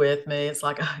agreed with me. It's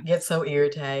like, oh, it gets so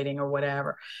irritating or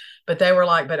whatever. But they were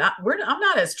like, I'm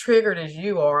not as triggered as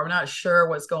you are. I'm not sure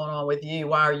what's going on with you.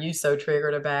 Why are you so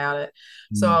triggered about it?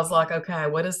 So I was like, okay,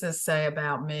 what does this say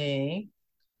about me?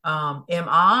 Am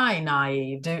I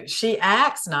naive? She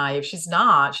acts naive. She's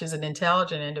not. She's an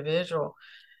intelligent individual.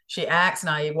 She acts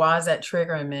naive. Why is that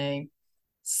triggering me?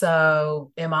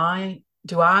 So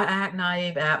do I act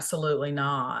naive? Absolutely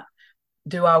not.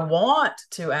 Do I want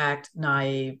to act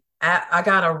naive? I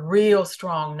got a real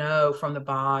strong no from the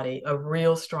body, a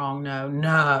real strong no.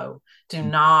 No, do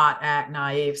not act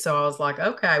naive. So I was like,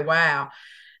 okay, wow.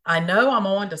 I know I'm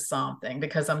on to something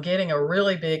because I'm getting a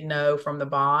really big no from the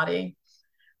body.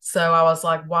 So I was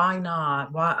like, why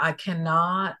not? Why I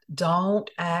cannot, don't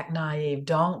act naive.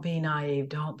 Don't be naive.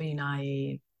 Don't be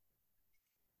naive.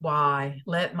 Why?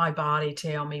 Let my body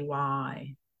tell me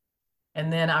why.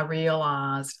 And then I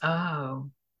realized, oh,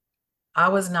 I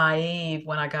was naive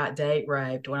when I got date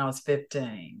raped when I was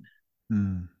 15.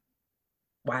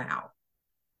 Wow.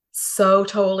 So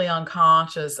totally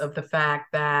unconscious of the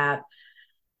fact that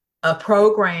a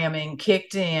programming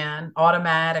kicked in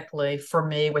automatically for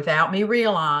me without me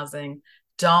realizing,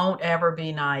 don't ever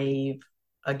be naive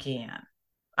again.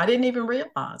 I didn't even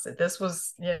realize it. This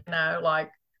was,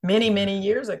 like many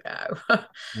years ago.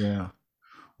 Yeah.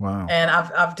 Wow. And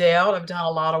I've done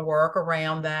a lot of work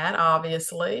around that,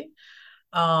 obviously.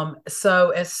 So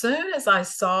as soon as I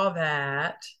saw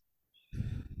that,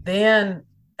 then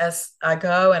as I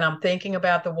go and I'm thinking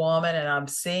about the woman and I'm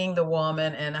seeing the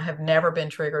woman, and I have never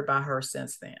been triggered by her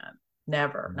since then.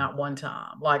 Never, not one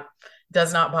time. Like,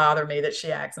 does not bother me that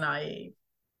she acts naive.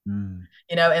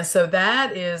 And so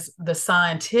that is the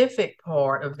scientific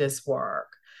part of this work.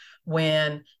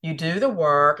 When you do the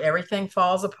work, everything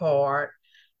falls apart,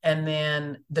 and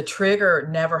then the trigger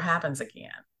never happens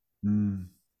again.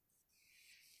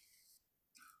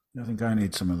 I think I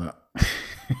need some of that.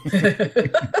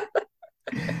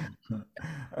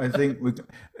 I think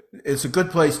it's a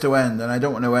good place to end, and I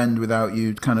don't want to end without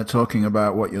you kind of talking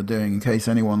about what you're doing in case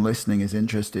anyone listening is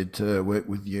interested to work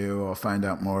with you or find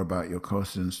out more about your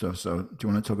courses and stuff. So, do you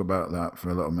want to talk about that for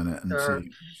a little minute and Sure.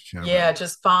 share about Yeah, it?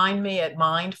 just find me at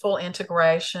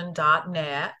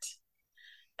mindfulintegration.net.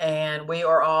 And we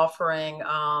are offering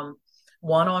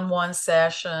one-on-one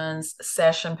sessions,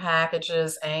 session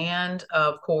packages, and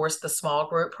of course, the small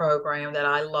group program that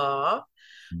I love,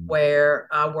 Mm. where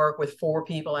I work with 4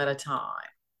 people at a time.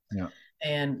 Yeah.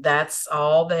 And that's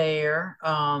all there.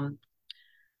 I'm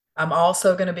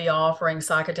also going to be offering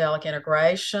psychedelic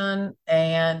integration,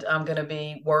 and I'm going to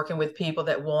be working with people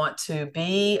that want to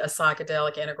be a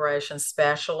psychedelic integration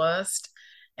specialist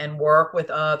and work with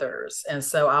others. And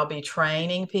so I'll be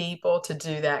training people to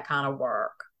do that kind of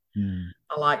work. Mm.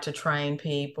 I like to train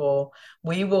people.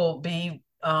 We will be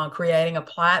creating a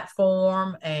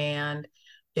platform, and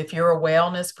if you're a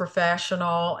wellness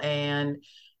professional and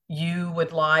you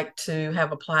would like to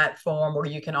have a platform where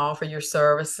you can offer your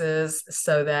services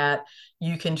so that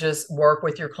you can just work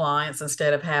with your clients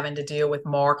instead of having to deal with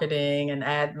marketing and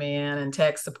admin and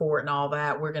tech support and all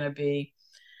that, we're going to be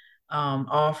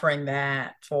offering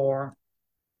that for,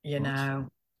 you Awesome. know,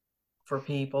 for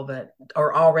people that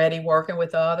are already working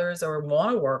with others or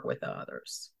want to work with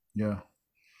others. Yeah.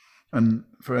 And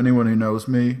for anyone who knows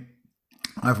me,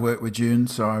 I've worked with June,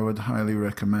 so I would highly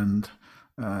recommend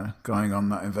going on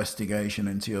that investigation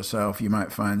into yourself. You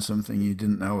might find something you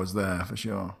didn't know was there for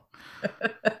sure.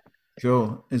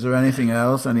 Cool. Is there anything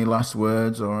else? Any last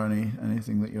words or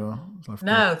anything that you're left off?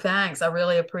 No, thanks. I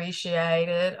really appreciate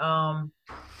it. I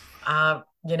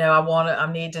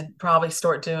need to probably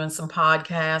start doing some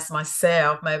podcasts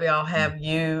myself. Maybe I'll have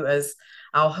you as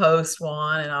I'll host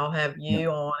one and I'll have Yeah. you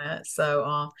on it.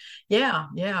 So, yeah,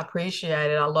 I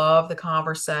appreciate it. I love the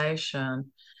conversation.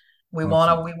 Awesome. We want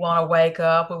to wake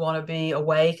up. We want to be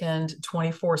awakened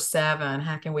 24/7.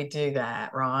 How can we do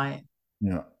that, right?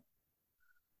 Yeah.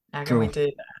 How can we Cool. do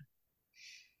that?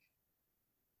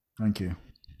 Thank you.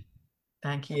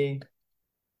 Thank you.